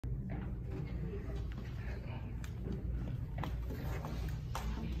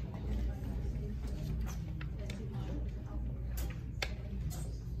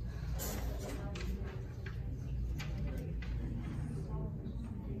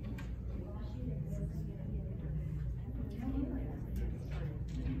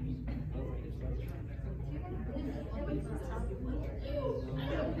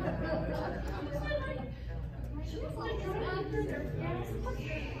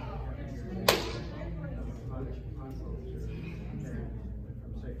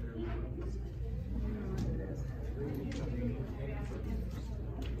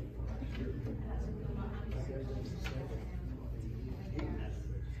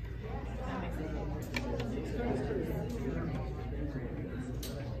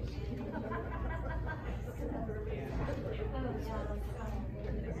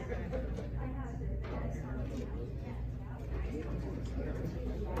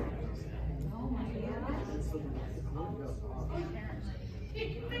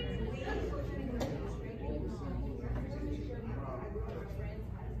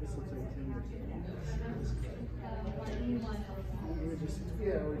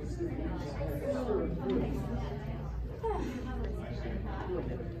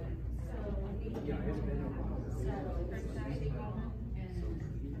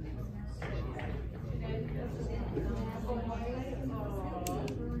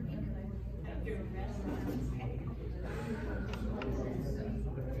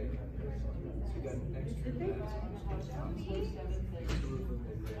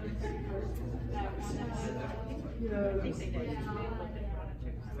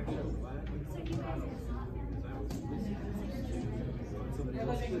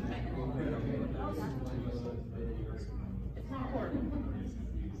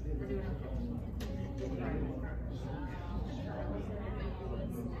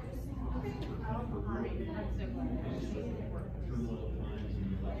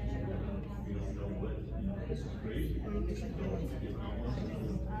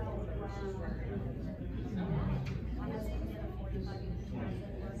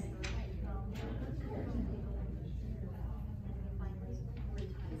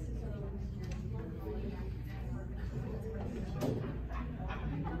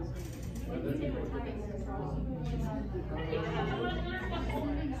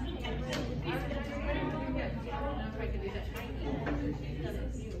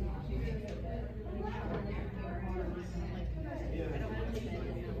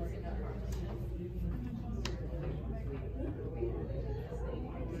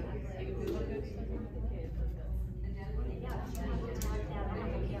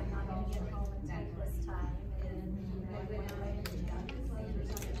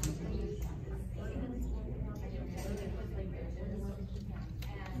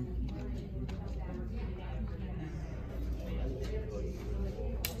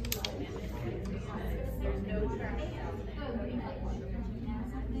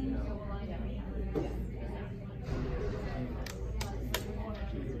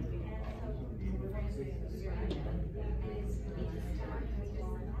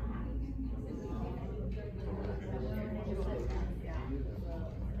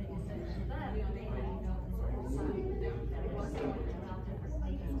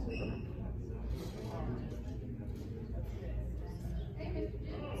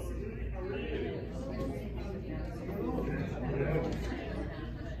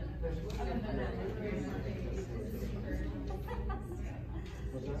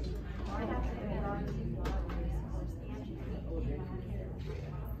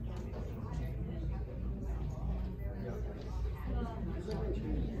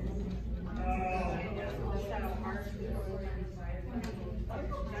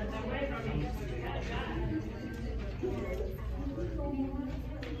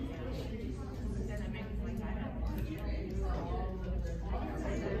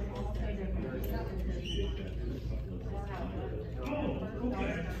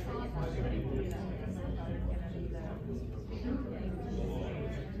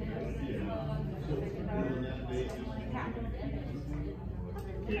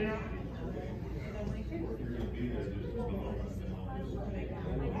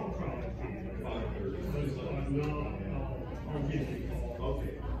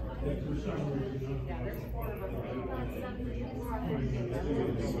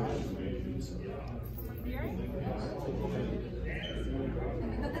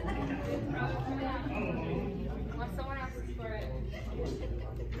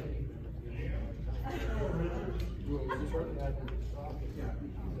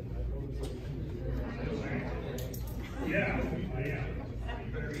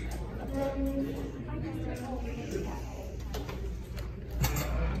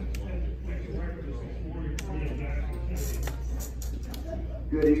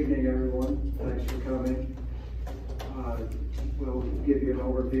Good evening, everyone. Thanks for coming. We'll give you an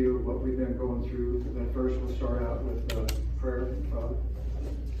overview of what we've been going through. But first, we'll start out with prayer from Father.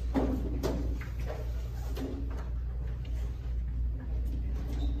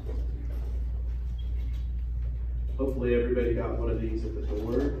 Hopefully everybody got one of these at the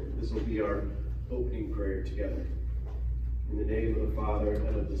door. This will be our opening prayer together. In the name of the Father,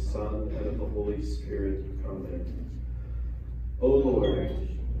 and of the Son, and of the Holy Spirit. Amen. O Lord,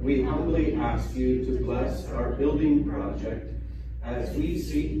 we humbly ask you to bless our building project as we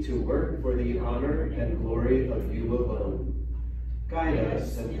seek to work for the honor and glory of you alone. Guide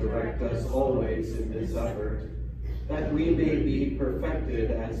us and direct us always in this effort, that we may be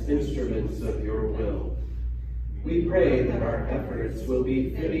perfected as instruments of your will. We pray that our efforts will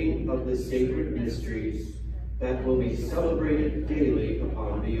be fitting of the sacred mysteries that will be celebrated daily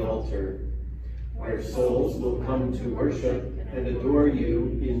upon the altar, where souls will come to worship and adore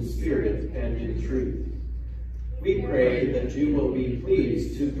you in spirit and in truth. We pray that you will be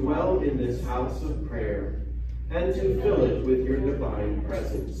pleased to dwell in this house of prayer and to fill it with your divine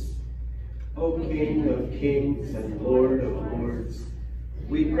presence. O King of kings and Lord of lords,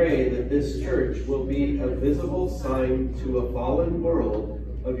 we pray that this church will be a visible sign to a fallen world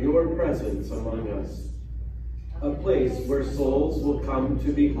of your presence among us, a place where souls will come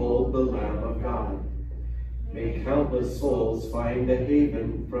to behold the Lamb of God. May countless souls find a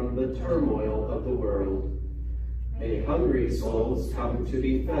haven from the turmoil of the world. May hungry souls come to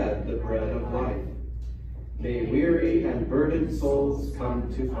be fed the bread of life. May weary and burdened souls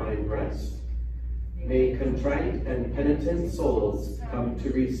come to find rest. May contrite and penitent souls come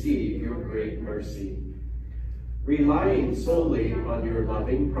to receive your great mercy. Relying solely on your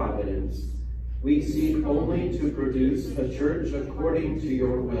loving providence, we seek only to produce a church according to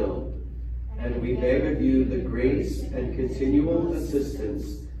your will, and we beg of you the grace and continual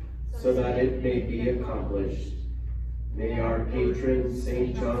assistance so that it may be accomplished. May our patron,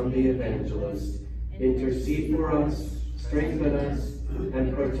 St. John the Evangelist, intercede for us, strengthen us,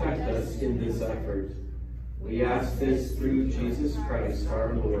 and protect us in this effort. We ask this through Jesus Christ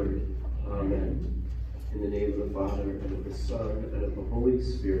our Lord. Amen. In the name of the Father, and of the Son, and of the Holy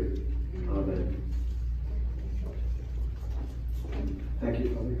Spirit. Amen. Thank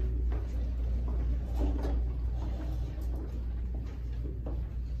you, Father.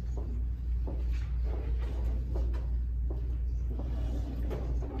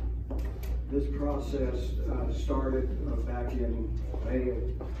 This process started back in May of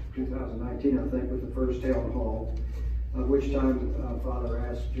 2019, I think, with the first town hall, at which time Father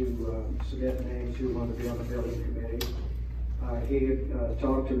asked to submit names who wanted to be on the building committee. He had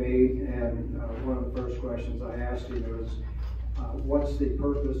talked to me, and one of the first questions I asked him was, what's the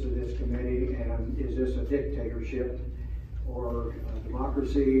purpose of this committee, and is this a dictatorship or a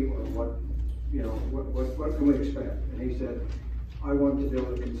democracy, or what can we expect? And he said, I want to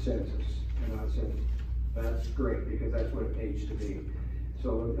build a consensus. And I said, that's great, because that's what it needs to be.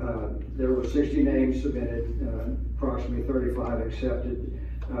 So there were 60 names submitted, approximately 35 accepted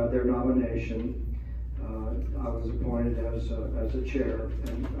their nomination. I was appointed as a chair,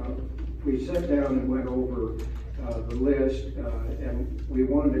 and we sat down and went over the list, and we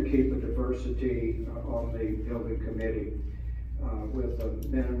wanted to keep a diversity on the building committee with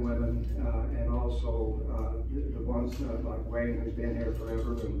men and women, and also the ones like Wayne, who's been here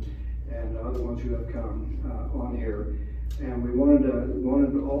forever, and other ones who have come on here. And we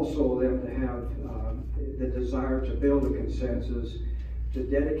wanted also them to have the desire to build a consensus, to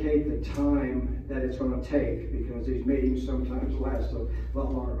dedicate the time that it's going to take, because these meetings sometimes last a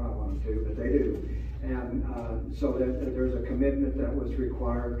lot longer than I want them to, but they do. And so that there's a commitment that was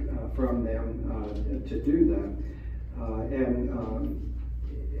required from them to do that. And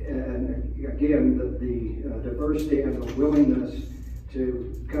again, the diversity and the willingness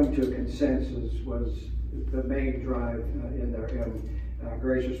to come to a consensus was the main drive in there. And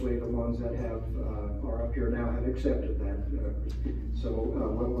graciously, the ones that are up here now have accepted that. So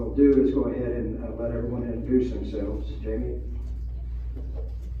what we'll do is go ahead and let everyone introduce themselves. Jamie?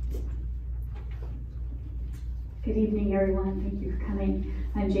 Good evening, everyone. Thank you for coming.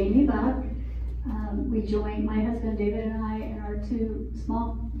 I'm Jamie Buck. We joined, my husband David and I, and our two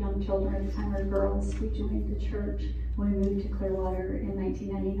small young children at the time were girls. We joined the church when we moved to Clearwater in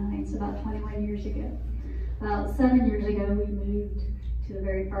 1999, so about 21 years ago. About 7 years ago, we moved to the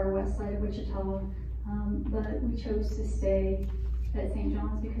very far west side of Wichita, but we chose to stay at St.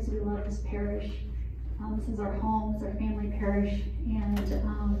 John's because we love this parish. This is our home, it's our family parish, and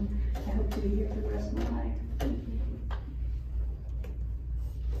I hope to be here for the rest of my life. Thank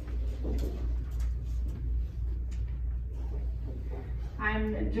you.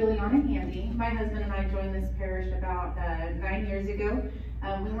 I'm Juliana Handy. My husband and I joined this parish about 9 years ago.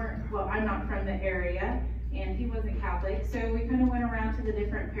 I'm not from the area, and he wasn't Catholic, so we kind of went around to the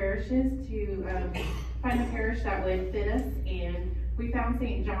different parishes to find a parish that would fit us, and we found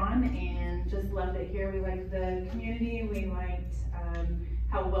St. John and just loved it here. We liked the community, we liked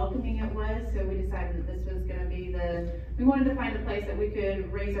how welcoming it was, so we decided that this was going to be we wanted to find a place that we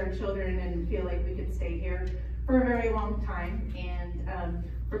could raise our children and feel like we could stay here for a very long time. And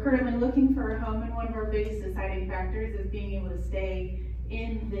we're currently looking for a home, and one of our biggest deciding factors is being able to stay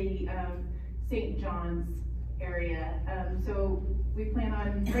in the St. John's area. So we plan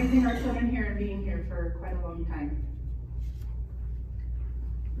on raising our children here and being here for quite a long time.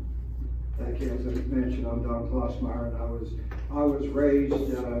 Thank you. As I mentioned, I'm Don Klossmeyer, and I was raised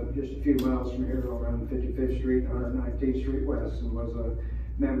just a few miles from here around 55th Street, 119th Street West, and was a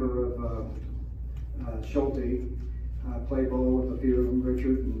member of Schulte. Played ball with a few of them,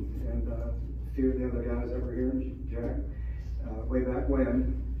 Richard and a few of the other guys that were here, Jack, way back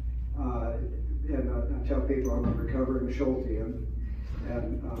when. And I tell people I'm a recovering Schultean.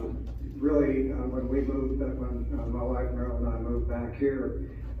 And really, when we moved, when my wife Meryl and I moved back here,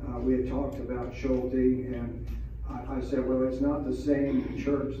 we had talked about Schulte, and I said, well, it's not the same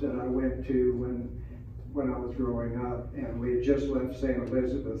church that I went to when I was growing up, and we had just left St.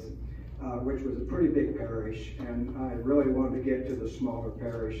 Elizabeth, which was a pretty big parish, and I really wanted to get to the smaller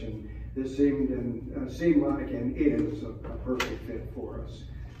parish, and this seemed like and is a perfect fit for us.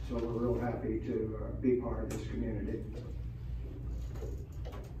 So we're real happy to be part of this community.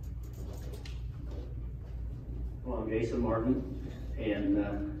 Well, I'm Jason Martin, and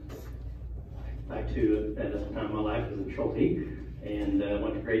I too, at the time of my life, was in Schulte, and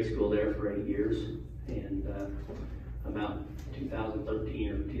went to grade school there for 8 years. And about 2013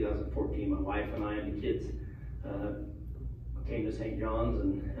 or 2014, my wife and I and the kids came to St. John's,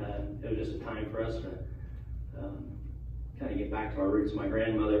 and it was just a time for us to kind of get back to our roots. My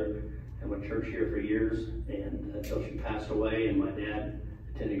grandmother had went to church here for years, and until she passed away, and my dad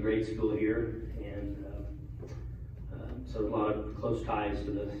attended grade school here, and so there's a lot of close ties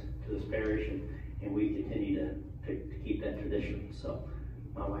to this parish, and we continue to keep that tradition. So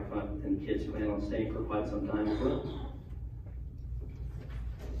my wife and the kids plan on staying for quite some time as well.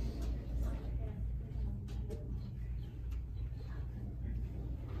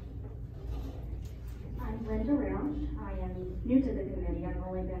 I'm Linda Roush. I am new to the committee. I've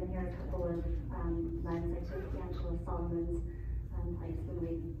only been here a couple of months. I took Angela Solomon's place when we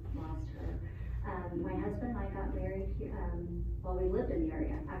lost her. My husband and I got married here, well, we lived in the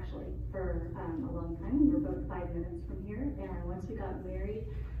area actually for a long time. We were both 5 minutes from here, and once we got married,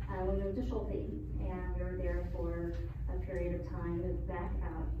 we moved to Schulte, and we were there for a period of time, moved back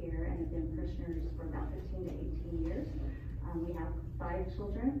out here, and have been parishioners for about 15 to 18 years. We have 5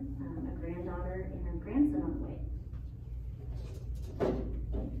 children, a granddaughter, and a grandson on the way.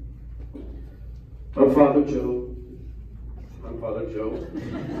 I'm Father Joe.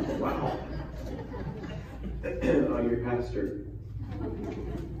 Wow. I'm your pastor.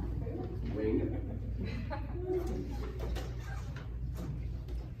 Wayne.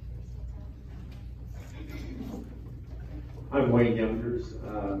 I'm Wayne Youngers.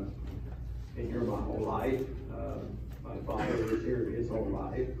 Been here my whole life. My father was here his whole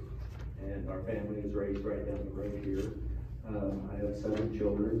life, and our family was raised right down the road here. I have 7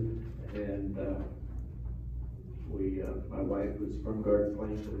 children, and my wife was from Garden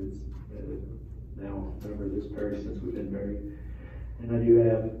Plains, and is now a member of this parish since we've been married. And I do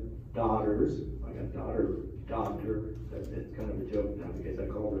have daughters. I got a daughter, It's kind of a joke now because I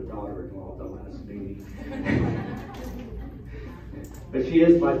called her daughter-in-law at the last meeting. But she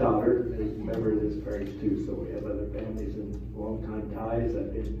is my daughter, as a member of this parish too, so we have other families and long-time ties.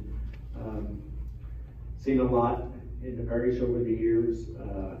 I've been seen a lot in the parish over the years.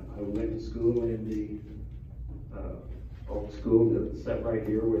 I went to school in the old school that's set right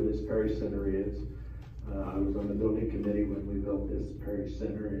here where this parish center is. I was on the building committee when we built this parish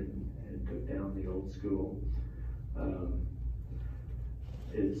center and took down the old school.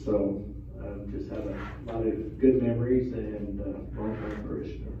 Just have a lot of good memories and long-time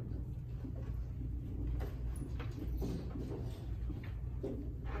parishioner.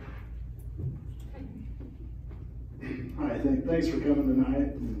 Hi, thanks for coming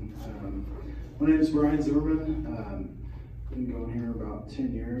tonight. My name is Brian Zimmerman. Been going here about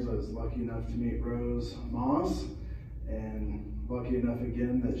 10 years. I was lucky enough to meet Rose Moss, and lucky enough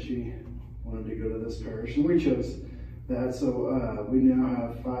again that she wanted to go to this parish, and we chose that. So we now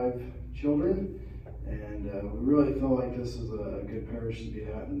have 5 children, and we really feel like this is a good parish to be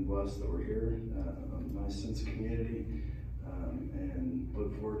at, and blessed that we're here. A nice sense of community, and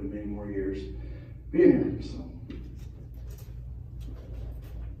look forward to many more years being here. So.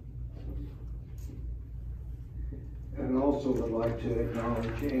 And also would like to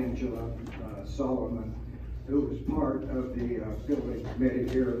acknowledge Angela Solomon, who was part of the building committee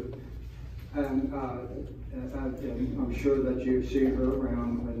here. And I'm sure that you've seen her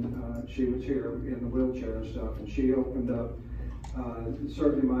around when she was here in the wheelchair and stuff. And she opened up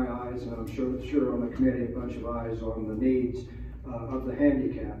certainly my eyes, and I'm sure on the committee, a bunch of eyes on the needs of the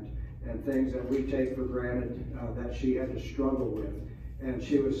handicapped and things that we take for granted that she had to struggle with. And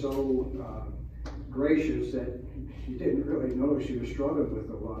she was so gracious that you didn't really know she was struggling with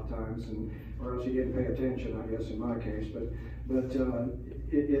a lot of times, or else you didn't pay attention, I guess, in my case. But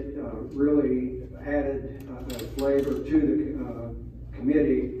it really added a flavor to the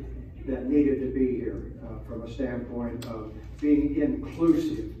committee that needed to be here from a standpoint of being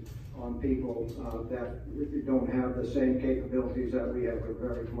inclusive on people that don't have the same capabilities that we have. We're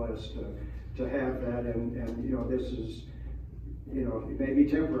very blessed to have that, and this is, it may be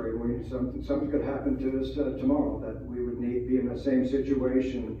temporary. Something could happen to us tomorrow that we would be in the same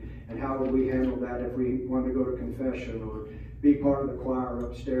situation, and how would we handle that if we wanted to go to confession or be part of the choir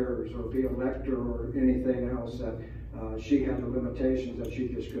upstairs or be a lector or anything else that she had the limitations that she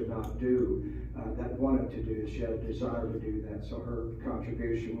just could not do, that wanted to do. She had a desire to do that, so her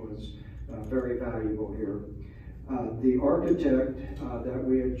contribution was very valuable here. The architect that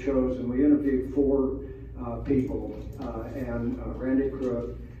we had chosen, we interviewed 4 people, and Randy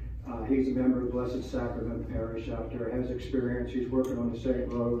Crook, he's a member of Blessed Sacrament Parish out there, has experience. He's working on the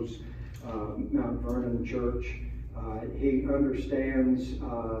St. Rose Mount Vernon Church. He understands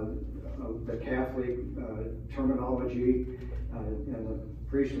the Catholic terminology and the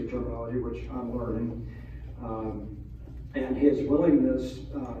priestly terminology, which I'm learning, and his willingness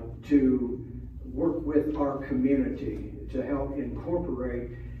to work with our community to help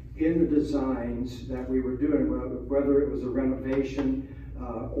incorporate in the designs that we were doing, whether it was a renovation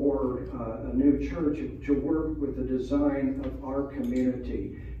or a new church, to work with the design of our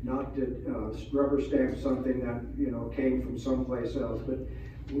community, not to rubber stamp something that came from someplace else, but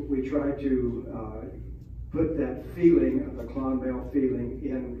we try to put that feeling of the Clonmel feeling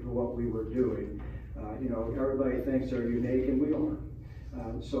into what we were doing. Everybody thinks they're unique, and we are.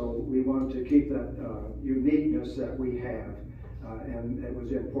 So we wanted to keep that uniqueness that we have, and it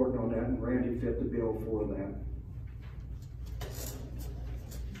was important on that, and Randy fit the bill for that.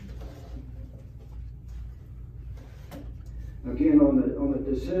 Again, on the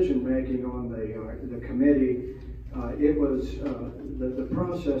decision making on the committee, it was the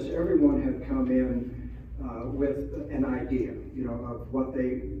process. Everyone had come in with an idea, of what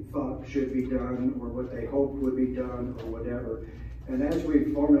they thought should be done or what they hoped would be done or whatever. And as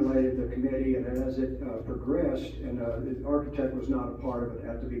we formulated the committee and as it progressed, and the architect was not a part of it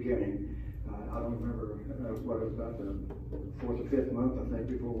at the beginning. I don't remember what it was, about the 4th or 5th month, I think,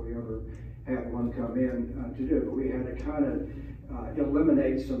 before we ever had one come in to do it. But we had to kind of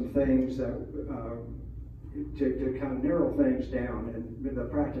eliminate some things that to kind of narrow things down, and the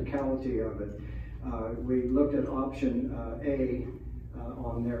practicality of it. We looked at option A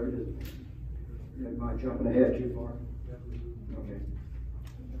on there. Am I jumping ahead too far? Okay.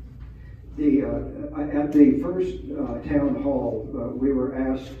 At the first town hall, we were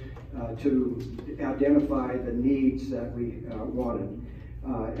asked to identify the needs that we wanted,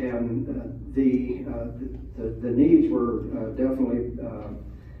 and the needs were definitely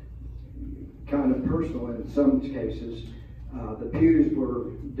kind of personal in some cases. The pews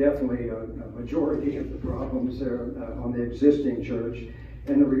were definitely a majority of the problems there on the existing church,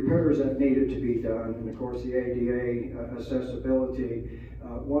 and the repairs that needed to be done, and of course the ADA accessibility.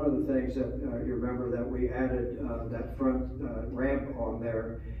 One of the things that you remember that we added that front ramp on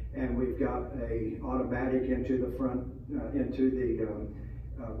there, and we've got a automatic into the front, into the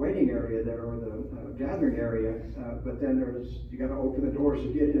waiting area there, or the gathering area, but then you got to open the doors to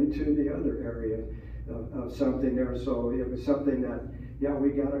get into the other area of something there. So it was something that, yeah,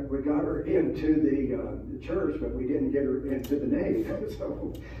 we got her into the church, but we didn't get her into the nave.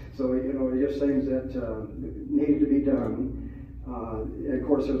 so just things that needed to be done. Of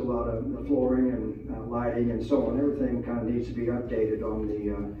course, there's a lot of flooring and lighting and so on. Everything kind of needs to be updated on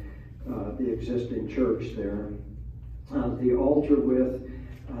the existing church there. The altar width,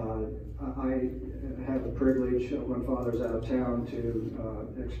 I have the privilege when Father's out of town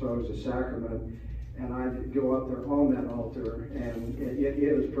to expose the sacrament, and I go up there on that altar, and it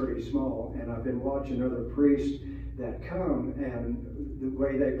is pretty small. And I've been watching other priests that come, and the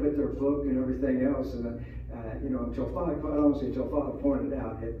way they put their book and everything else, and until Father pointed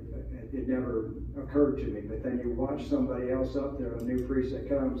out, it never occurred to me. But then you watch somebody else up there, a new priest that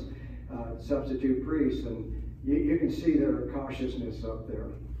comes, substitute priest, and you can see their cautiousness up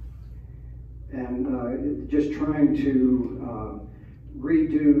there. And just trying to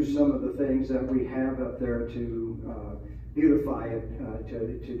redo some of the things that we have up there to beautify it,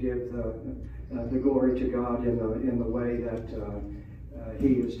 to give the glory to God in the way that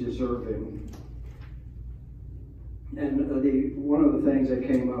He is deserving. And one of the things that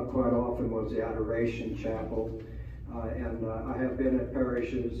came up quite often was the Adoration Chapel. And I have been at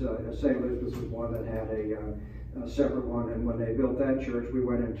parishes. St. Elizabeth's was one that had a separate one, and when they built that church, we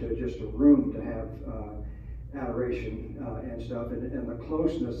went into just a room to have adoration and stuff, and the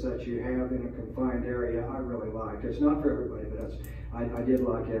closeness that you have in a confined area, I really like. It's not for everybody, but I did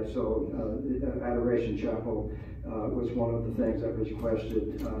like it. So Adoration Chapel was one of the things that was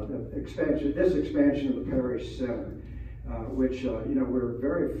requested. This expansion of the parish center, which we're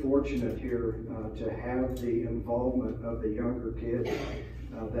very fortunate here to have the involvement of the younger kids.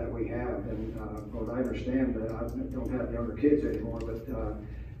 that we have. And what I understand, I don't have younger kids anymore, but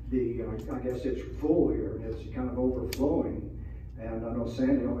I guess it's full here and it's kind of overflowing. And I know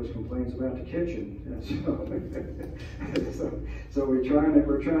Sandy always complains about the kitchen. And so we're trying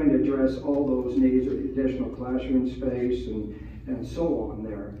to address all those needs of additional classroom space and so on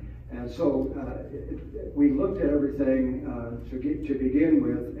there. And so we looked at everything to begin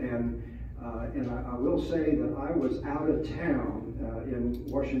with, and I will say that I was out of town in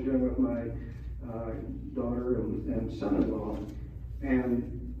Washington with my daughter and son-in-law,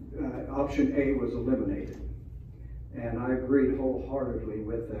 and option A was eliminated. And I agreed wholeheartedly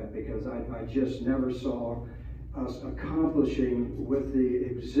with that, because I just never saw us accomplishing with the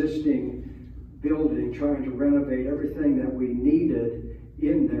existing building, trying to renovate everything that we needed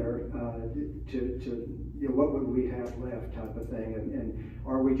in there what would we have left type of thing. And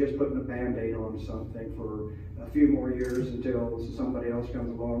are we just putting a Band-Aid on something for a few more years until somebody else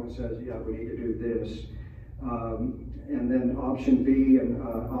comes along and says, yeah, we need to do this. And then option B and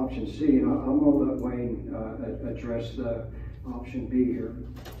option C, and I'm going to let Wayne address the option B here.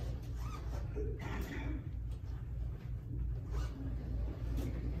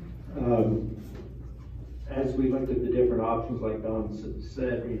 As we looked at the different options, like Don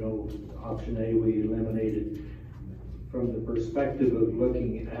said, option A we eliminated from the perspective of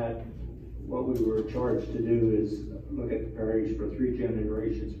looking at what we were charged to do is look at the parish for 3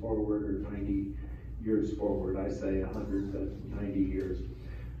 generations forward, or 90 years forward. I say 100 to 90 years.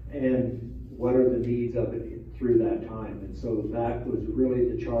 And what are the needs of it through that time? And so that was really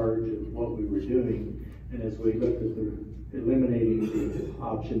the charge of what we were doing. And as we looked at eliminating the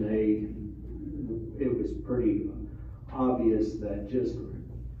option A, it was pretty obvious that just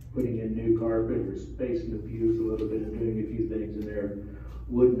putting in new carpet or spacing the pews a little bit and doing a few things in there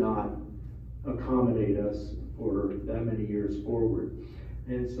would not accommodate us for that many years forward.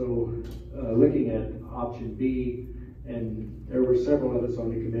 And so looking at option B, and there were several of us on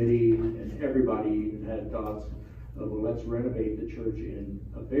the committee, and everybody even had thoughts of, well, let's renovate the church in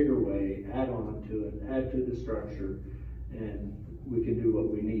a bigger way, add on to it, add to the structure, and we can do what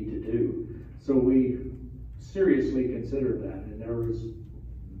we need to do. So we seriously considered that, and there was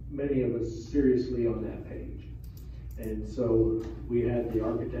many of us seriously on that page. And so we had the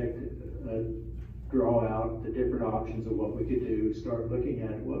architect draw out the different options of what we could do, start looking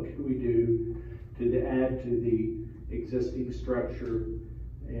at what could we do to add to the existing structure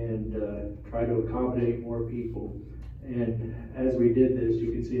and try to accommodate more people. And as we did this,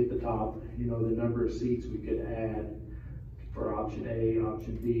 you can see at the top, the number of seats we could add for option A,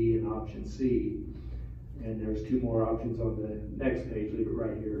 option B, and option C. And there's 2 more options on the next page. Leave it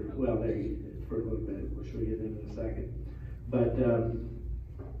right here. Well, there you for a little bit. We'll show you them in a second. But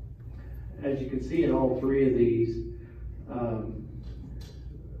as you can see in all 3 of these, on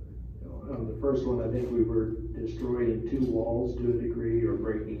the first one, I think we were destroying 2 walls to a degree, or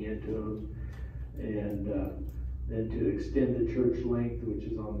breaking into them, and then to extend the church length, which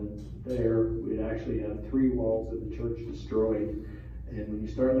is on there, we'd actually have 3 walls of the church destroyed. And when you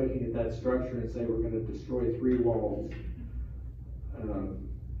start looking at that structure and say we're going to destroy 3 walls,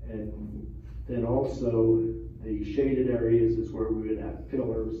 and then also the shaded areas is where we would have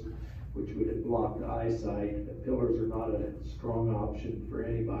pillars, which would block the eyesight. The pillars are not a strong option for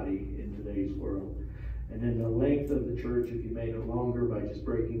anybody in today's world. And then the length of the church, if you made it longer by just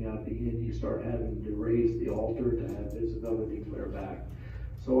breaking out the end, you start having to raise the altar to have visibility clear back.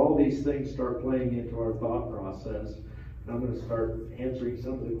 So all these things start playing into our thought process. And I'm going to start answering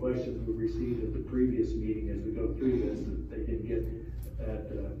some of the questions we received at the previous meeting as we go through this that they didn't get at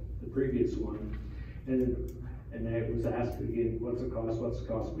the previous one. And it was asked again, what's the cost, what's the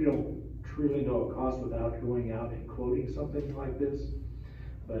cost? We don't truly know a cost without going out and quoting something like this.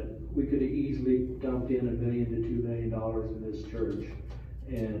 But we could have easily dumped in $1 million to $2 million in this church.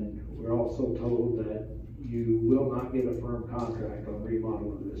 And we're also told that you will not get a firm contract on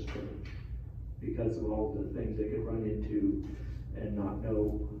remodel of this church because of all the things they could run into and not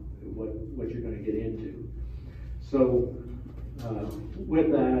know what you're going to get into. So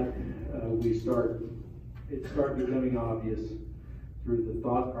with that, it started becoming obvious through the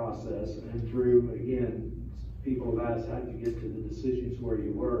thought process and through, again, people have asked, how did you get to the decisions where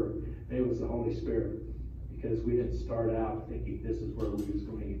you were? And it was the Holy Spirit, because we didn't start out thinking this is where we was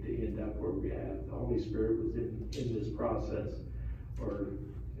going to end up where we have. The Holy Spirit was in this process. Or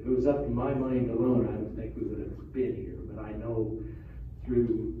if it was up to my mind alone, I don't think we would have been here. But I know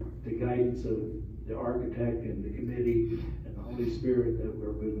through the guidance of the architect and the committee and the Holy Spirit that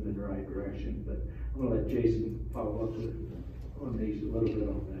we're moving in the right direction. But I'm going to let Jason follow up on these a little bit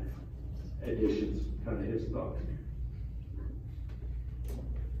on that additions, kind of his thoughts.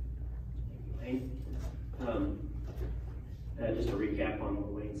 Wayne. Just to recap on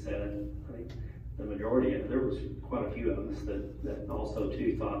what Wayne said, I think the majority of, there was quite a few of us that also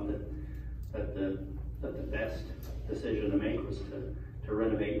too thought that the best decision to make was to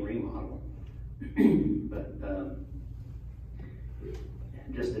renovate and remodel. But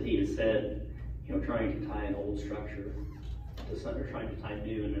just that he had said, you know, trying to tie an old structure to something, or trying to tie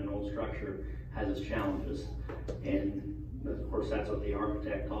new in an old structure has its challenges. And of course, that's what the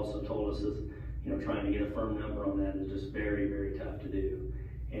architect also told us is, you know, trying to get a firm number on that is just very, very tough to do.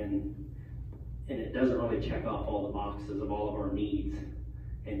 And it doesn't really check off all the boxes of all of our needs,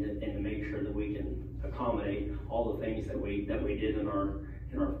 and to make sure that we can accommodate all the things that we did in our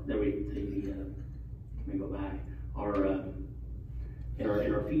let me go back, in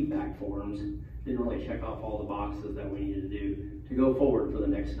our feedback forms didn't really check off all the boxes that we needed to do to go forward for the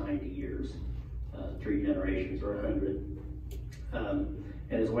next 90 years, 3 generations or 100. And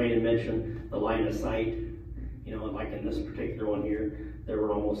as Wayne had mentioned, the line of sight, you know, like in this particular one here, there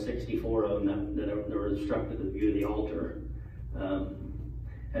were almost 64 of them that were obstructed the view of the altar.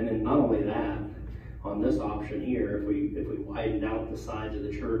 And then not only that, on this option here, if we widened out the sides of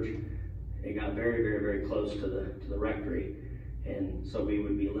the church, it got very, very, very close to the rectory, and so we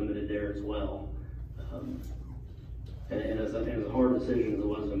would be limited there as well. And as a hard decision as it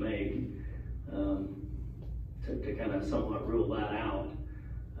was to make, to kind of somewhat rule that out,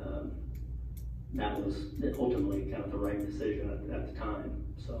 that was ultimately kind of the right decision at the time.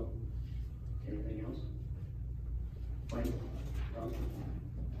 So, anything else? Wayne? Tom?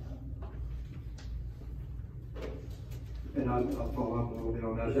 And I'll follow up a little bit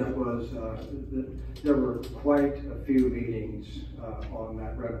on that. That was, there were quite a few meetings on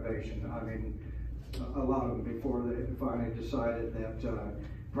that renovation. I mean, a lot of them before they finally decided that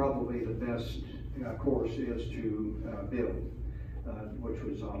probably the best course is to build, which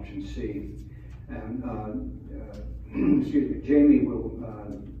was option C. And excuse me, Jamie will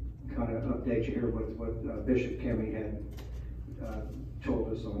kind of update you here with what Bishop Kemi had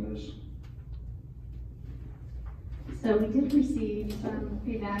told us on this. So we did receive some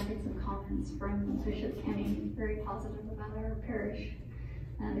feedback and some comments from Bishop Kemi, very positive about our parish.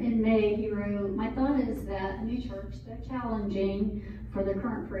 In May, he wrote, "My thought is that a new church, though challenging for the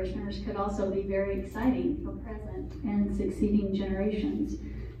current parishioners, could also be very exciting for present and succeeding generations."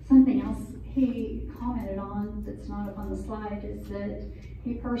 Something else he commented on that's not up on the slide is that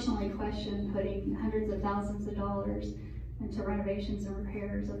he personally questioned putting hundreds of thousands of dollars into renovations and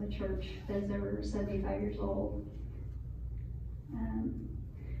repairs of a church that is over 75 years old.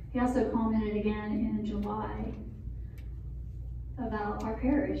 He also commented again in July about our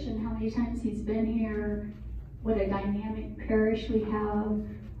parish and how many times he's been here, what a dynamic parish we have,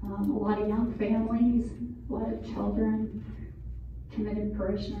 a lot of young families, a lot of children, committed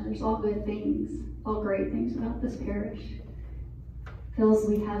parishioners, all good things, all great things about this parish. Feels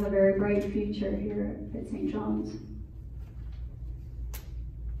we have a very bright future here at St. John's.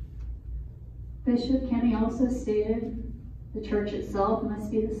 Bishop Kemi also stated the church itself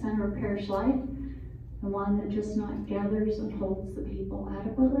must be the center of parish life, the one that just not gathers and holds the people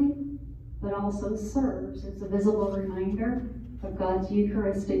adequately, but also serves as a visible reminder of God's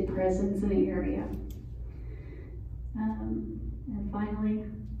Eucharistic presence in the area. And finally,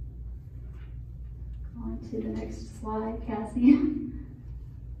 on to the next slide, Cassie.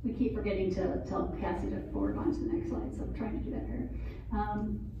 We keep forgetting to tell Cassie to forward on to the next slide, so I'm trying to do that here.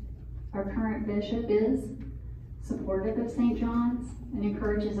 Our current bishop is supportive of St. John's and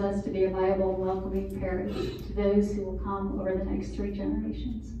encourages us to be a viable and welcoming parish to those who will come over the next 3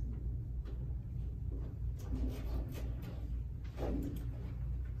 generations.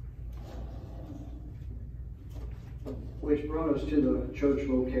 Which brought us to the church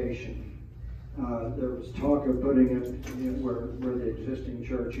location. There was talk of putting it where the existing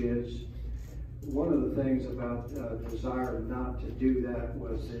church is. One of the things about desire not to do that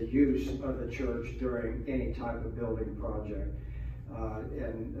was the use of the church during any type of building project. I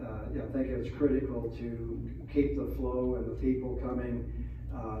think it's critical to keep the flow and the people coming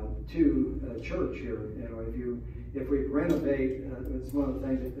to church here. You know, if we renovate, it's one of the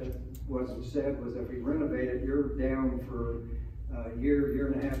things that wasn't said was if we renovate it, you're down for a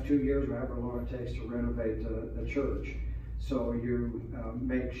year and a half, 2 years, however long it takes to renovate the church. So you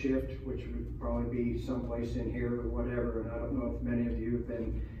make shift, which would probably be someplace in here or whatever. And I don't know if many of you have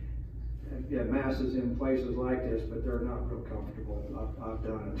been at masses in places like this, but they're not real comfortable. I've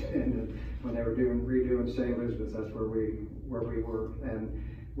done it. And when they were redoing St. Elizabeth's, that's where we were. And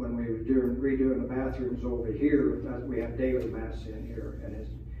when we were redoing the bathrooms over here, we have daily mass in here, and it's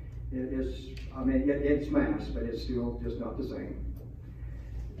mass, but it's still just not the same.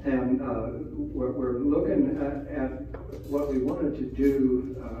 And we're looking at what we wanted to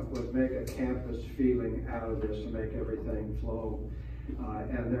do was make a campus feeling out of this to make everything flow.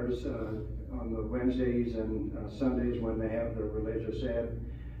 And there's on the Wednesdays and Sundays when they have the religious ed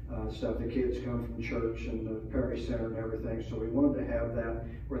stuff, the kids come from church and the parish center and everything. So we wanted to have that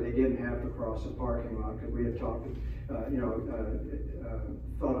where they didn't have to cross the parking lot, because we had talked,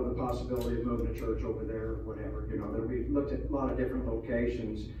 thought of the possibility of moving a church over there or whatever. That we looked at a lot of different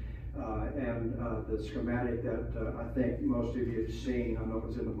locations. And the schematic that I think most of you have seen, I know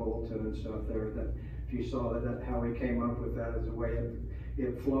it's in the bulletin and stuff there, that if you saw that how we came up with that as the way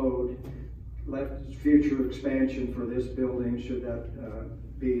it flowed, left future expansion for this building should that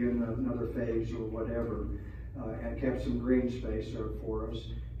be in another phase or whatever, and kept some green space there for us,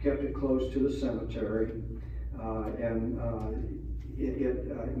 kept it close to the cemetery, and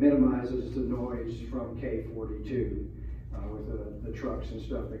it minimizes the noise from K42. With the trucks and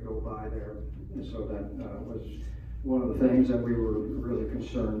stuff that go by there. And so that was one of the things that we were really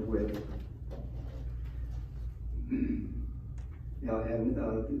concerned with. And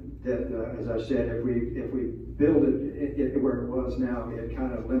that, as I said, if we build it where it was now, it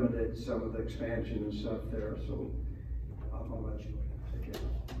kind of limited some of the expansion and stuff there. So I'll let you take it.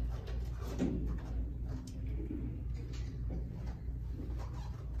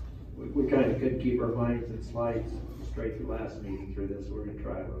 We kind of couldn't keep our minds and slides straight through last meeting through this, so we're going to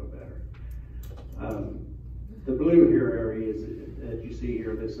try a little better. The blue here area is, as you see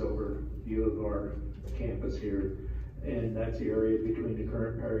here, this overview of our campus here, and that's the area between the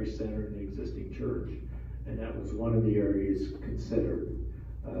current parish center and the existing church, and that was one of the areas considered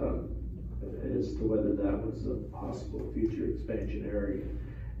as to whether that was a possible future expansion area.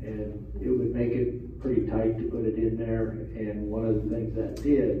 And it would make it pretty tight to put it in there, and one of the things that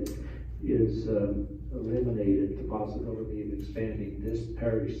did is eliminated the possibility of expanding this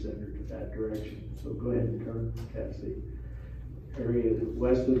parish center to that direction. So go ahead and turn, Cassie. Area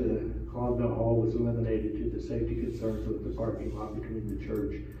west of the Clonmel Hall was eliminated due to safety concerns with the parking lot between the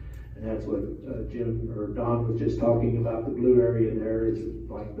church. And that's what Jim or Don was just talking about. The blue area there is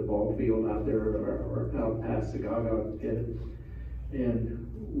like the ball field out there or out past the Gaga pit. And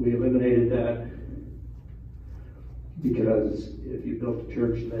we eliminated that because if you built a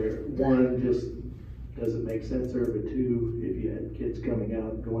church there, one, just doesn't make sense there, but two, if you had kids coming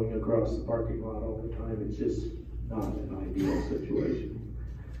out and going across the parking lot all the time, it's just not an ideal situation.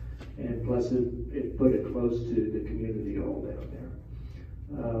 And plus it put it close to the community hall down there.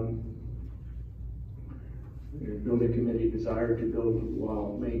 The building committee desired to build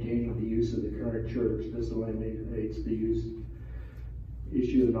while maintaining the use of the current church. This eliminates the use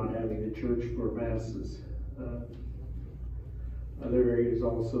issue of not having the church for masses. Other areas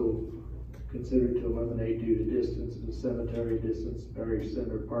also considered to eliminate due to distance to the cemetery, distance to parish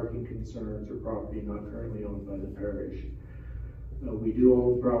center, parking concerns, or property not currently owned by the parish. We do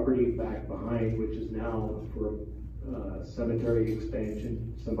own property back behind, which is now for cemetery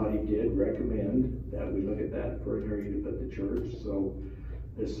expansion. Somebody did recommend that we look at that for an area to put the church. So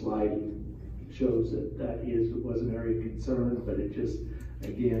this slide shows that was an area of concern, but it just,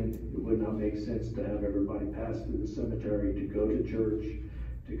 again, it would not make sense to have everybody pass through the cemetery to go to church,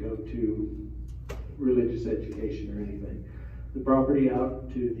 to go to religious education or anything. The property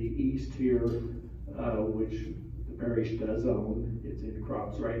out to the east here, which the parish does own, it's in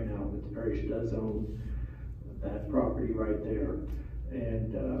crops right now, but the parish does own that property right there.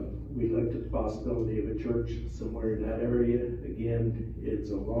 And we looked at the possibility of a church somewhere in that area. Again,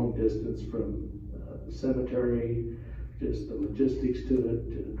 it's a long distance from the cemetery, just the logistics to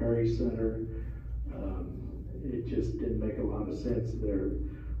it, to the parish center. It just didn't make a lot of sense there.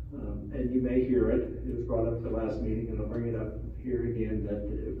 And you may hear it was brought up at the last meeting, and I'll bring it up here again,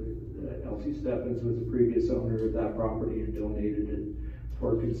 that Elsie Stephens was the previous owner of that property and donated it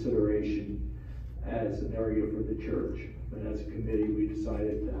for consideration as an area for the church. But as a committee, we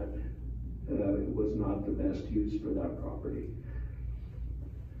decided that it was not the best use for that property.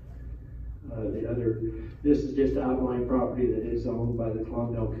 This is just outlying property that is owned by the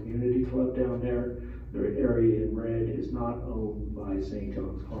Clonmel Community Club down there. The area in red is not owned by St.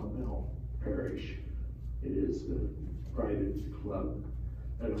 John's Clonmel Parish. It is the private club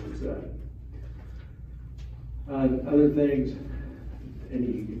that owns that. Other things, and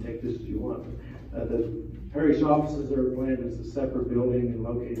you can take this as you want. The parish offices are planned as a separate building and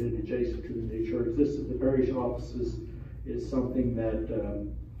located adjacent to the new church. This is the parish offices is something that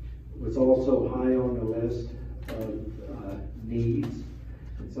was also high on the list of needs.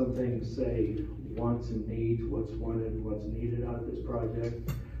 And some things say wants and needs, what's wanted, what's needed out of this project.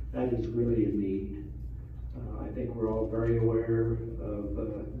 That is really a need. I think we're all very aware of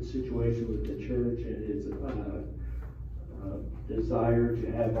the situation with the church and its desire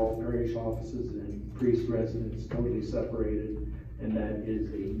to have all parish offices and priest residence totally separated, and that is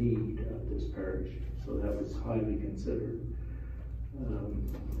a need of this parish. So that was highly considered.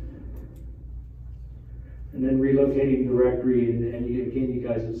 And then relocating the rectory, and again, you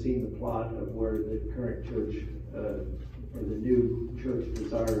guys have seen the plot of where the current church, or the new church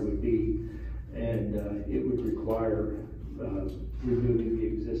desire would be, and it would require removing the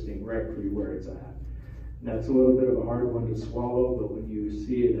existing rectory where it's at. And that's a little bit of a hard one to swallow, but when you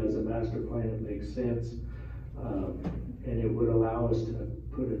see it as a master plan, it makes sense. And it would allow us to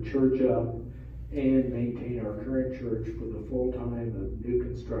put a church up and maintain our current church for the full time of new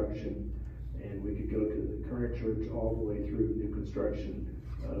construction. And we could go to the current church all the way through new construction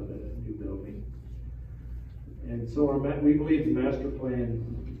of a new building. And so we believe the master plan,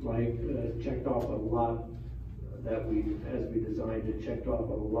 checked off a lot that as we designed it, checked off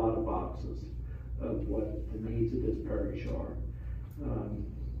a lot of boxes of what the needs of this parish are.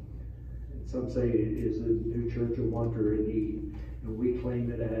 Some say it is a new church a want or a need, and we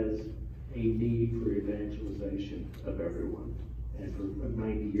claim it as a need for evangelization of everyone, and for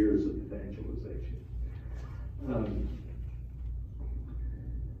 90 years of evangelization.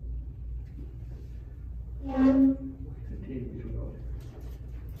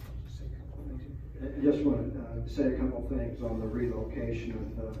 I just want to say a couple things on the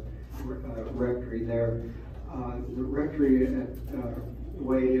relocation of the rectory there. The rectory, the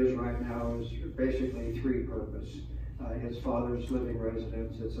way it is right now, is basically three purpose. His father's living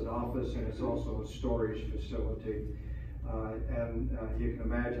residence, it's an office, and it's also a storage facility. And you can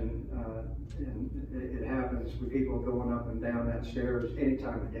imagine, and it happens with people going up and down that stairs any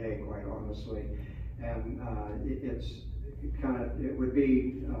time of day, quite honestly. And it would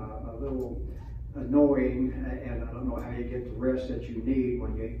be a little annoying, and I don't know how you get the rest that you need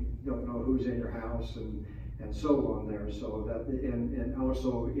when you don't know who's in your house and so on there. So that, and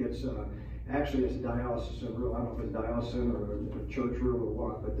also it's actually it's a diocesan rule. I don't know if it's diocesan or a church rule or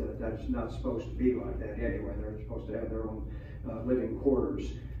what, but that's not supposed to be like that anyway. They're supposed to have their own living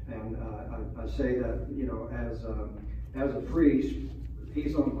quarters. And I say that, you know, as a priest,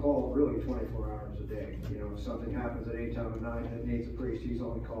 he's on call really 24 hours a day. You know, if something happens at any time of night that needs a priest, he's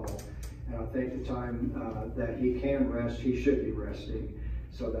on call. And I think the time that he can rest, he should be resting,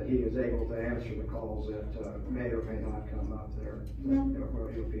 so that he is able to answer the calls that may or may not come up there,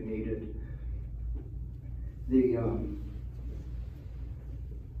 or he'll be needed.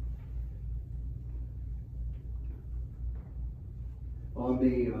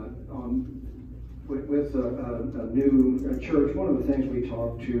 With a new church, one of the things we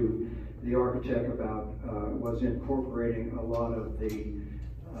talked to the architect about was incorporating a lot of the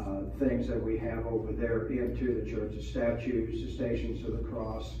things that we have over there into the church: the statues, the Stations of the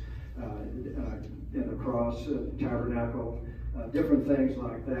Cross, and the cross, tabernacle, different things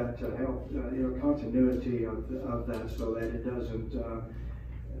like that to help, continuity of that, so that it doesn't,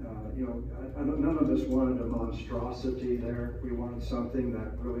 none of us wanted a monstrosity there. We wanted something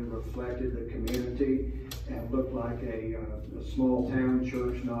that really reflected the community and looked like a small town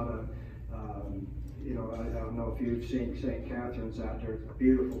church, not a, I don't know if you've seen St. Catherine's out there. It's a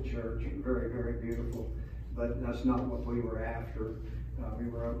beautiful church, very, very beautiful, but that's not what we were after. We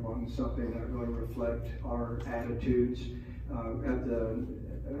were wanting something that really reflect our attitudes. At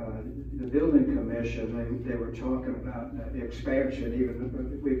the building commission, they were talking about expansion.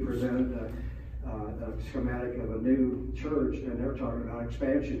 Even we presented a schematic of a new church, and they're talking about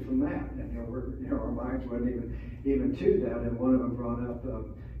expansion from that. And our minds went even to that. And one of them brought up,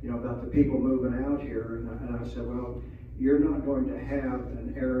 about the people moving out here, and I said, well, you're not going to have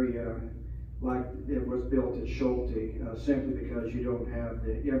an area like it was built at Schulte, simply because you don't have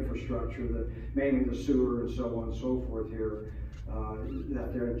the infrastructure, mainly the sewer and so on and so forth here,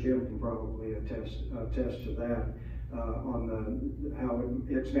 that there. Jim can probably attest to that, on how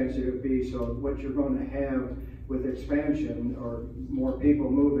expensive it would be. So what you're going to have with expansion or more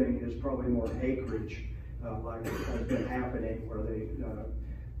people moving is probably more acreage, like has been happening, where they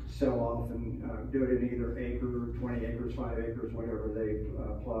sell off and do it in either acre, 20 acres, 5 acres, whatever they've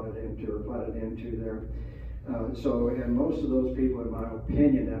platted into there. And most of those people, in my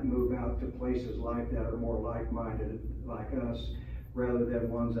opinion, that move out to places like that are more like-minded, like us, rather than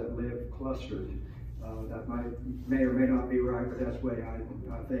ones that live clustered. That may or may not be right, but that's the way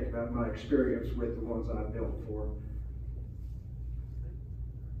I think about my experience with the ones I've built for.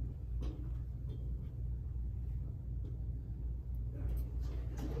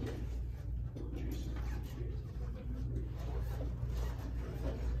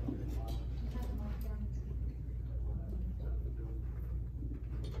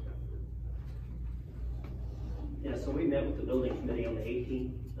 so we met with the building committee on the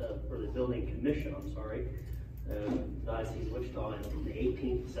 18th, or the building commission, I'm sorry, Diocese of Wichita on the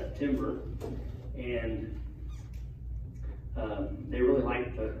 18th of September, and they really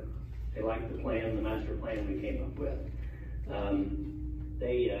liked the plan, the master plan we came up with.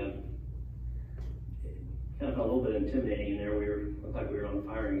 They kind of felt a little bit intimidating in there. Looked like we were on a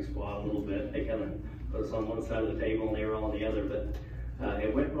firing squad a little bit. They kind of put us on one side of the table and they were on the other, but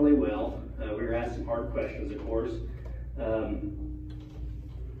it went really well. We were asked some hard questions, of course. And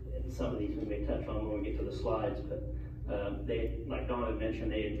some of these we may touch on when we get to the slides, but they, like Dawn had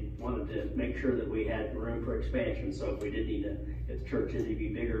mentioned, they wanted to make sure that we had room for expansion. So if we did need to, if the church did need to be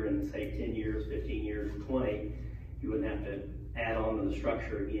bigger in, say, 10 years, 15 years, 20, you wouldn't have to add on to the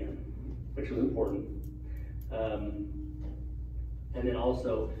structure again, which was important. And then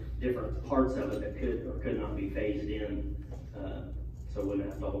also different parts of it that could or could not be phased in, so it wouldn't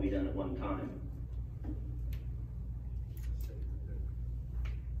have to all be done at one time.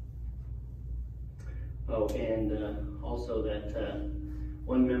 Oh, and also that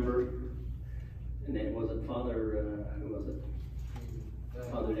one member, and then was it Father, who was it?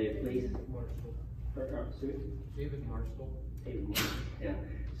 Father Dave, please? David Marshall. David Marshall, yeah.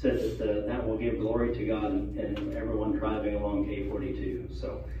 Said that that will give glory to God and everyone driving along K42.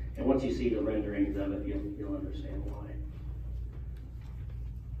 So, and once you see the renderings of it, you'll understand why.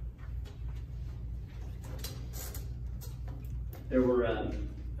 There were a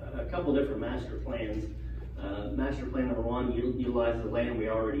couple different master plans. Master plan number one utilizes the land we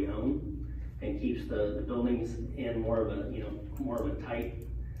already own and keeps the buildings in more of a tight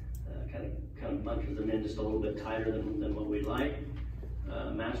kind of bunches them in just a little bit tighter than what we'd like.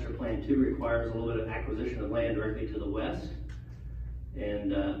 Master plan 2 requires a little bit of acquisition of land directly to the west,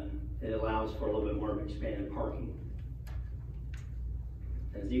 and it allows for a little bit more of expanded parking.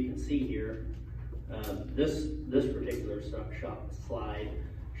 As you can see here, this particular slide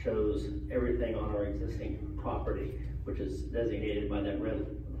shows everything on our existing property, which is designated by that red.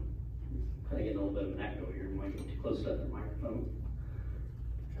 Kind of getting a little bit of an echo here. Might get too close to the microphone.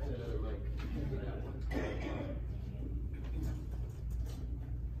 Try that other mic.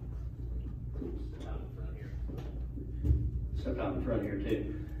 Stuck out in front here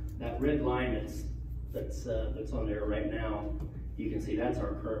too. That red line that's on there right now, you can see that's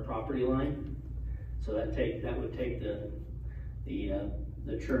our current property line. So that would take the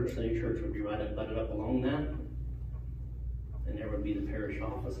church, the new church would be right up, butted up along that, and there would be the parish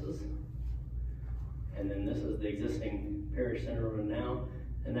offices. And then this is the existing parish center room now,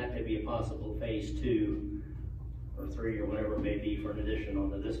 and that could be a possible phase 2 or 3 or whatever it may be for an addition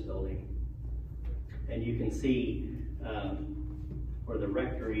onto this building. And you can see where the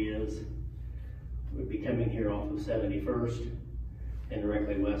rectory is. Would be coming here off of 71st and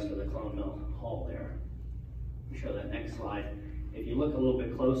directly west of the Clonmel Hall there. I'll show that next slide. If you look a little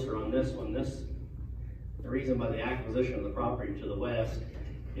bit closer on this one, the reason by the acquisition of the property to the west,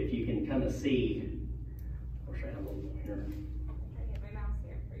 if you can kind of see, I'll show you a little here.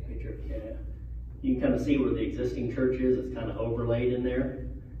 Yeah. You can kind of see where the existing church is. It's kind of overlaid in there.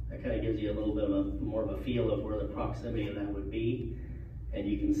 That kind of gives you a little bit of more of a feel of where the proximity of that would be. And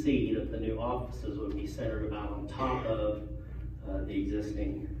you can see that the new offices would be centered about on top of the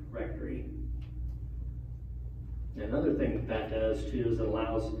existing rectory. And another thing that does too is it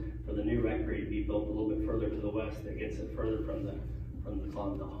allows for the new rectory to be built a little bit further to the west. That gets it further from the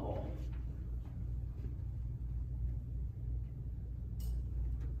Clonmel Hall.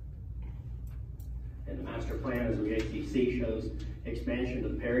 And the master plan, as we see, shows expansion to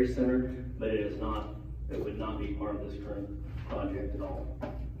the parish center, but it would not be part of this current project at all.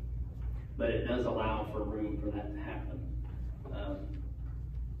 But it does allow for room for that to happen.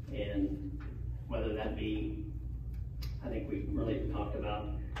 And whether that be, I think we really talked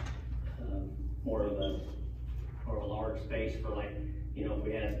about more of a large space for, like, if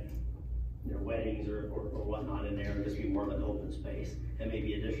we had weddings or whatnot in there, just be more of an open space, and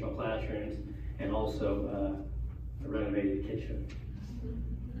maybe additional classrooms, and also a renovated kitchen.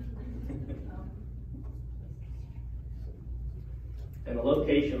 And the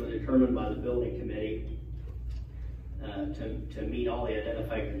location was determined by the building committee to meet all the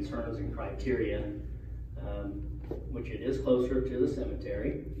identified concerns and criteria, which it is closer to the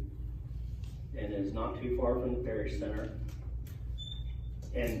cemetery and is not too far from the parish center.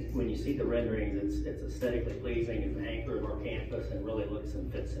 And when you see the renderings, it's aesthetically pleasing. It's an anchor of our campus and really looks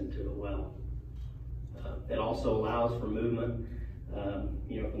and fits into it well. It also allows for movement,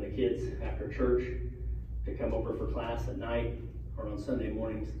 from the kids after church to come over for class at night or on Sunday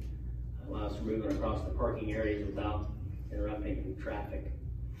mornings. It allows for movement across the parking areas without interrupting traffic,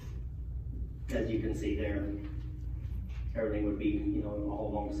 as you can see there. everything would be, you know,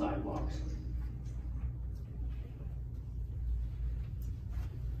 all along sidewalks.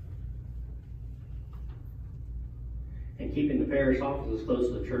 And keeping the parish offices close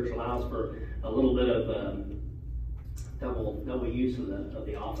to the church allows for a little bit of double use of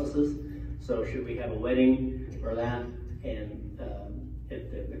the offices. So should we have a wedding or that, and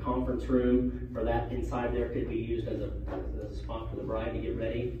if the conference room for that inside there could be used as a spot for the bride to get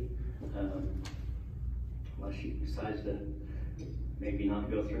ready, unless she decides to maybe not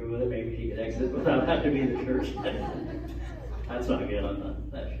go through with it, maybe she could exit without having to be in the church. That's not good.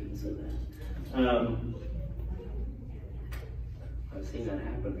 That shouldn't say that. I've seen that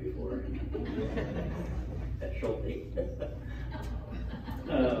happen before at Schulte.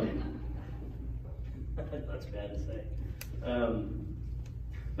 That's bad to say.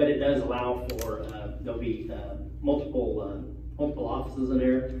 But it does allow for, there'll be multiple offices in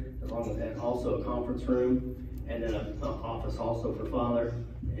there, along with that, also a conference room, and then an office also for father,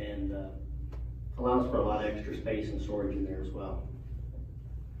 and allows for a lot of extra space and storage in there as well.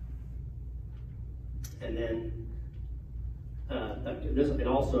 And then it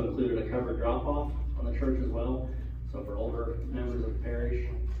also included a covered drop-off on the church as well. So for older members of the parish,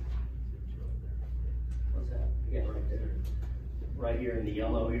 what's that? Yeah, right there, right here in the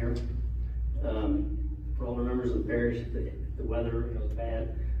yellow here. For older members of the parish, if the weather was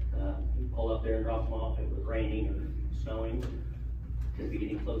bad, you pull up there and drop them off. If it was raining or snowing, could be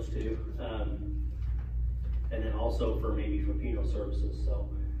getting close to. And then also for maybe for funeral services. So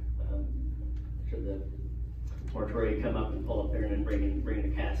should the mortuary come up and pull up there and then bring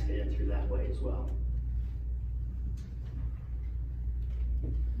the casket in through that way as well.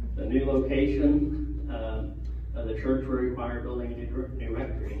 The new location of the church will require building a new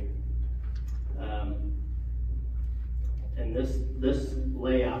rectory. And this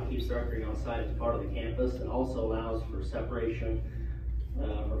layout keeps the rectory on site as part of the campus. It also allows for separation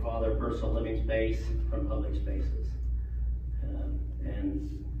for father personal living space from public spaces.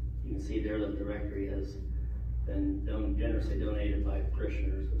 And you can see there that the rectory has been generously donated by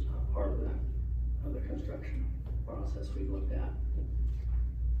parishioners. It's not part of the construction process we've looked at.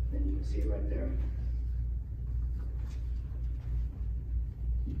 And you can see it right there.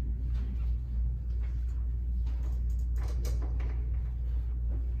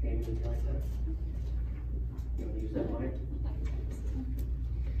 Amy, would you like that? You want to use that mic?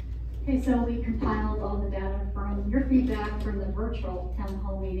 Okay, so we compiled all the data from your feedback from the virtual town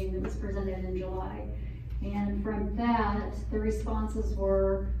hall meeting that was presented in July. And from that, the responses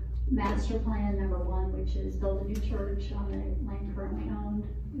were master plan number 1, which is build a new church on the land currently owned.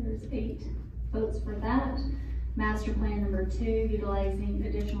 There's 8 votes for that. Master plan number 2, utilizing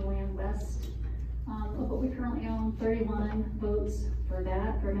additional land west of what we currently own. 31 votes for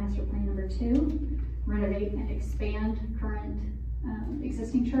that, for master plan number 2. Renovate and expand current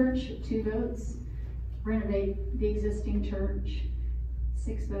existing church, 2 votes. Renovate the existing church,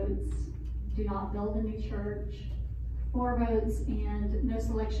 6 votes. Do not build a new church, 4 votes, and no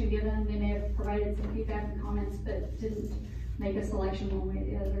selection given. They may have provided some feedback and comments, but didn't make a selection one way or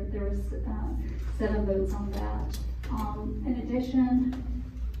the other. There was 7 votes on that. In addition,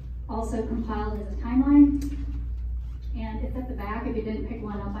 also compiled is a timeline, and it's at the back if you didn't pick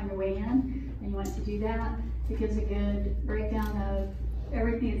one up on your way in and you want to do that. It gives a good breakdown of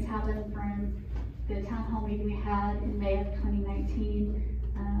everything that's happened from the town hall meeting we had in May of 2019,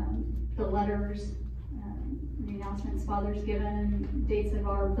 the letters, the announcements father's given, dates of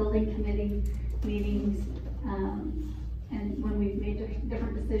our building committee meetings, and when we made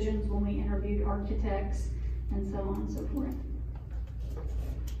different decisions, when we interviewed architects, and so on and so forth.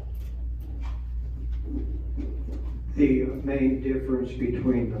 The main difference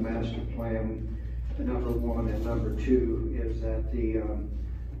between the master plan number 1 and number 2 is that the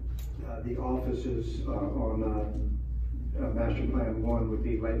offices on master plan 1 would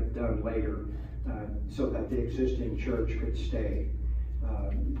be done later, so that the existing church could stay.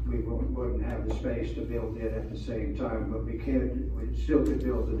 We wouldn't have the space to build it at the same time, but we still could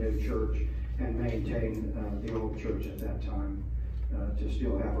build a new church and maintain the old church at that time, to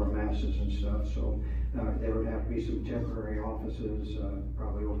still have our masses and stuff. So there would have to be some temporary offices,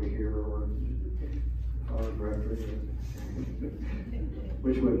 probably over here or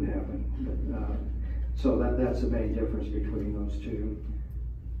which wouldn't happen. So that's the main difference between those 2.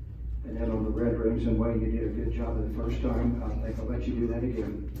 And then on the red rings, and Wayne, you did a good job the first time. I think I'll let you do that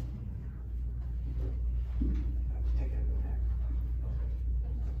again.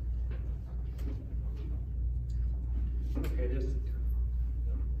 Okay, this is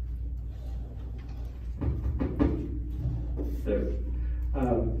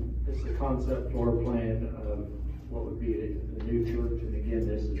a concept floor plan of what would be the new church. And again,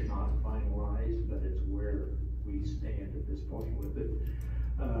 this is not finalized, but it's where we stand at this point with it.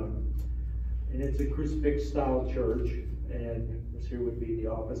 And it's a crucifix style church, and this here would be the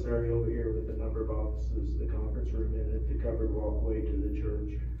office area over here with a number of offices, the conference room in it, the covered walkway to the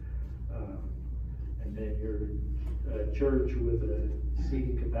church. And then your church with a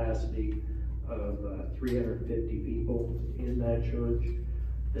seating capacity of 350 people in that church.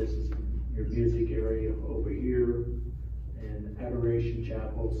 This is your music area over here, and Adoration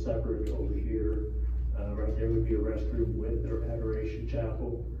Chapel separate over here. Right there would be a restroom with their Adoration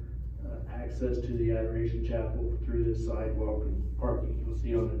Chapel. Access to the Adoration Chapel through this sidewalk and parking you'll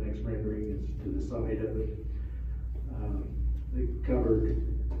see on the next rendering is to the side of it. The covered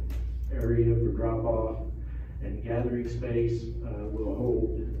area for drop-off and gathering space will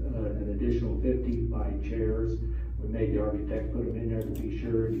hold an additional 50 by chairs. We made the architect put them in there to be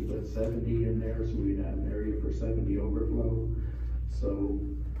sure. He put 70 in there, so we'd have an area for 70 overflow. So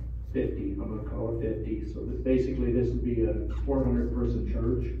 50, I'm gonna call it 50. So basically this would be a 400-person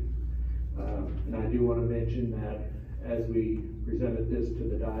church. And I do want to mention that as we presented this to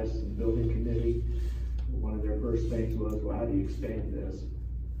the Diocesan Building Committee, one of their first things was, well, how do you expand this?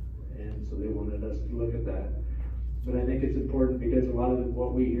 And so they wanted us to look at that. But I think it's important because a lot of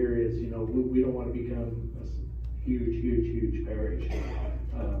what we hear is, you know, we don't want to become a huge parish.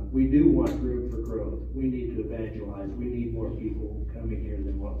 We do want room for growth. We need to evangelize. We need more people coming here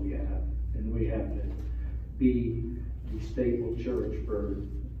than what we have. And we have to be the staple church for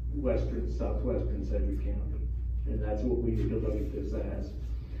southwestern Sedgwick County. And that's what we need to look at this as.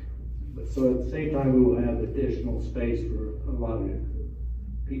 But so at the same time, we will have additional space for a lot of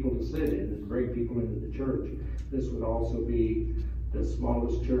people to sit in and bring people into the church. This would also be the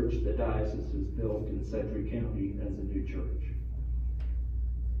smallest church the diocese has built in Sedgwick County as a new church.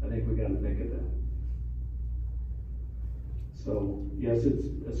 I think we got to think of that. So yes, it's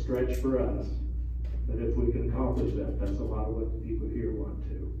a stretch for us, but if we can accomplish that, that's a lot of what the people here want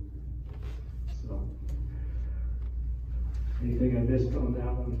to. So, anything I missed on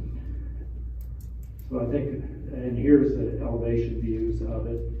that one? So I think, and here's the elevation views of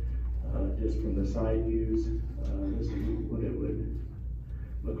it, just from the side views. This is what it would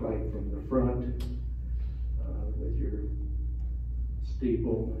look like from the front, with your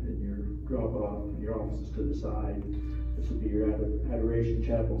steeple and your drop-off and your offices to the side. This would be your Adoration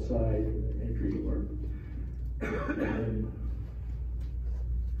Chapel side entry door. And then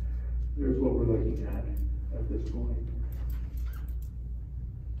there's what we're looking at this point.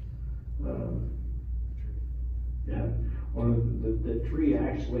 Yeah, one of the tree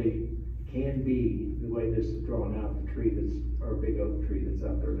actually can be, the way this is drawn out, the tree that's, our big oak tree that's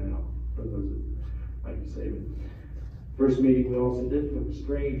out there now, for those that I can save it. First meeting, we also did look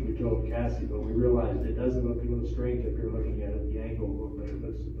strange, we told Cassie, but we realized it doesn't look a little strange if you're looking at it, the angle a little bit, it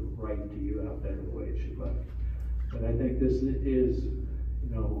looks right to you out there the way it should look. But I think this is, you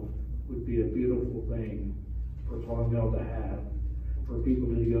know, would be a beautiful thing for Clonmel to have, for people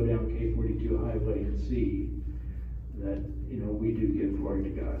to go down K42 Highway and see that, you know, we do give glory to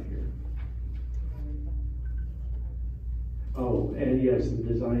God here. Oh, and yes, the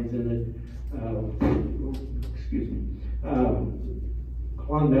designs in it, excuse me.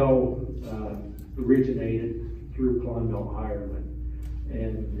 Clonmel originated through Clonmel, Ireland,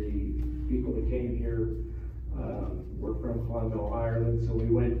 and the people that came here were from Clonmel, Ireland. So we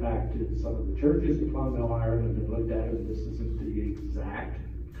went back to some of the churches in Clonmel, Ireland, and looked at it. This isn't the exact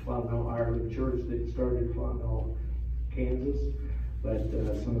Clonmel, Ireland church that started Clonmel, Kansas, but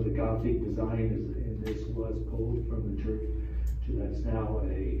some of the Gothic design in this was pulled from the church. That's now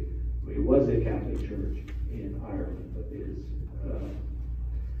it was a Catholic church in Ireland, but it is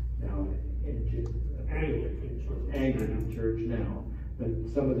now an Anglican church now. But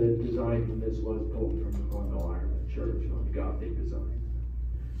some of the design from this was pulled from the Clonmel, Ireland church on Gothic design.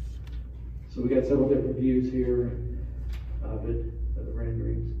 So we got several different views here of it, of the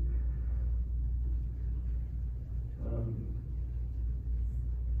renderings.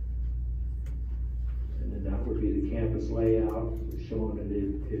 And then that would be the campus layout, showing it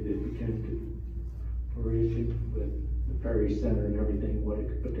if it became to fruition with the Ferry Center and everything, what it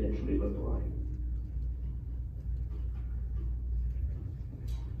could potentially look like.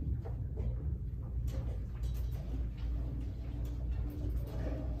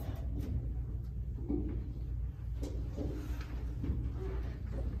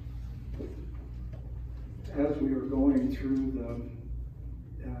 As we were going through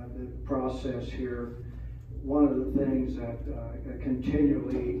the process here, one of the things that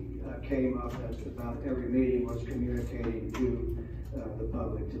continually came up at about every meeting was communicating to the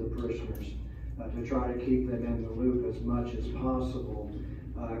public, to the parishioners. to try to keep them in the loop as much as possible.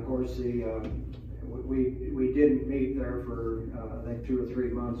 Of course, we didn't meet there for I think 2 or 3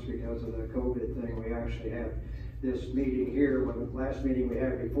 months because of the COVID thing. We actually had this meeting here. When the last meeting we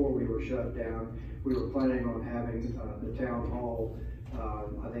had before we were shut down, we were planning on having the town hall.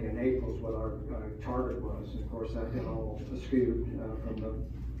 I think in April is what our target was. And of course, that got all skewed from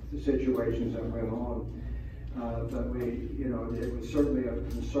the situations that went on. But it was certainly a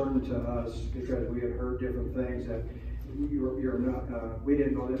concern to us because we had heard different things that we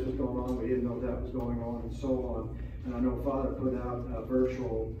didn't know this was going on, we didn't know that was going on, and so on. And I know Father put out a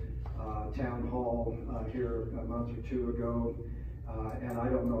virtual town hall here a month or 2 ago, and I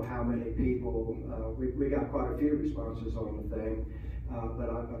don't know how many people, we got quite a few responses on the thing, but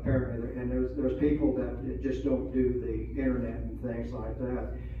apparently, and there's people that just don't do the internet and things like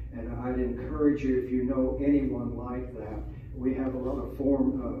that. And I'd encourage you, if you know anyone like that, we have a lot of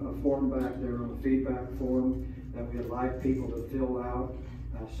form back there on the feedback form that we'd like people to fill out.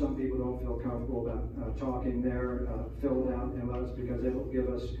 Some people don't feel comfortable about talking there. Fill it out and let us, because it'll give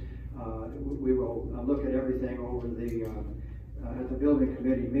us, we will look at everything over at the building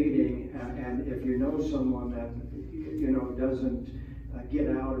committee meeting, and if you know someone that doesn't get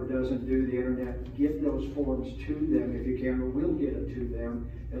out or doesn't do the internet, get those forms to them if you can, or we'll get it to them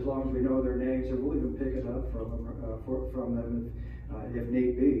as long as we know their names, and we'll even pick it up from them if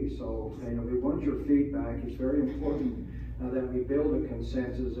need be. So we want your feedback. It's very important that we build a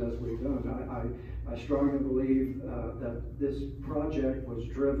consensus as we've done. I strongly believe that this project was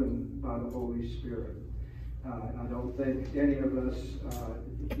driven by the Holy Spirit. I don't think any of us,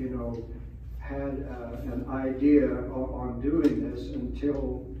 had an idea on doing this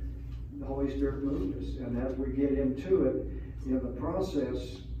until the Holy Spirit moved us. And as we get into it, the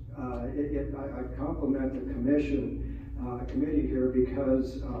process, I compliment the committee here,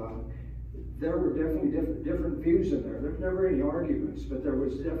 because there were definitely different views in there. There's never any arguments, but there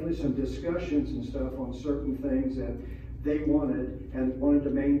was definitely some discussions and stuff on certain things that they wanted to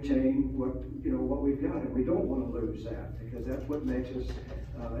maintain what we've got, and we don't want to lose that, because that's what makes us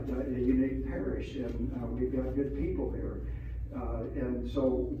a unique parish, and we've got good people here, and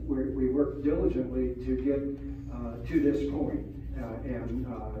so we work diligently to get to this point, and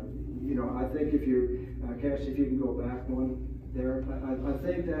I think if you, Cassie, if you can go back one there, I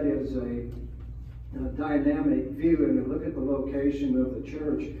think that is a dynamic view, and look at the location of the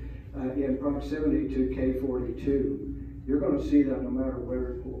church in proximity to K42. You're going to see that no matter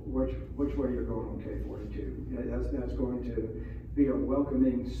which way you're going on K42. That's going to be a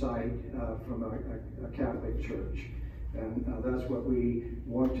welcoming sight from a Catholic church. And that's what we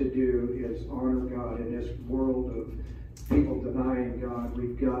want to do, is honor God in this world of people denying God.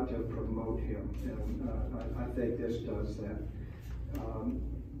 We've got to promote Him. And I think this does that. I'm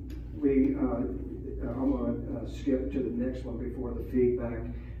going to skip to the next one before the feedback.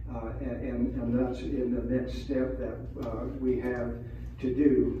 And that's in the next step that we have to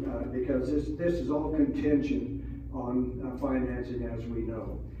do, because this is all contingent on financing, as we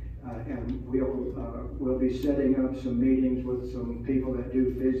know. And we'll be setting up some meetings with some people that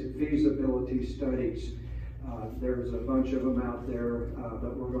do feasibility studies. There's a bunch of them out there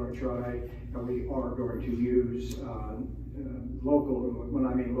that we're going to try, and we are going to use local. When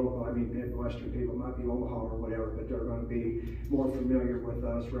I mean local, I mean Midwestern people. It might be Omaha or whatever, but they're going to be more familiar with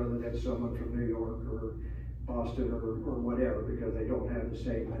us rather than someone from New York or Boston or whatever, because they don't have the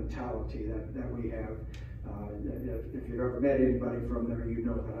same mentality that we have. If you've ever met anybody from there, you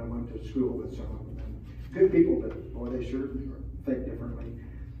know that I went to school with some of them. Good people, but boy, they sure think differently.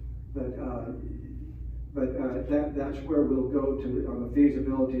 But that's where we'll go to on the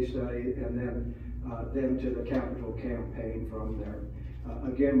feasibility study, and then to the capital campaign from there.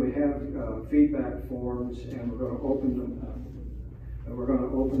 Again, we have feedback forms, and we're going to open them up. We're going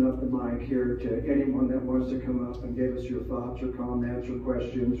to open up the mic here to anyone that wants to come up and give us your thoughts or comments or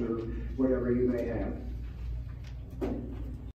questions or whatever you may have.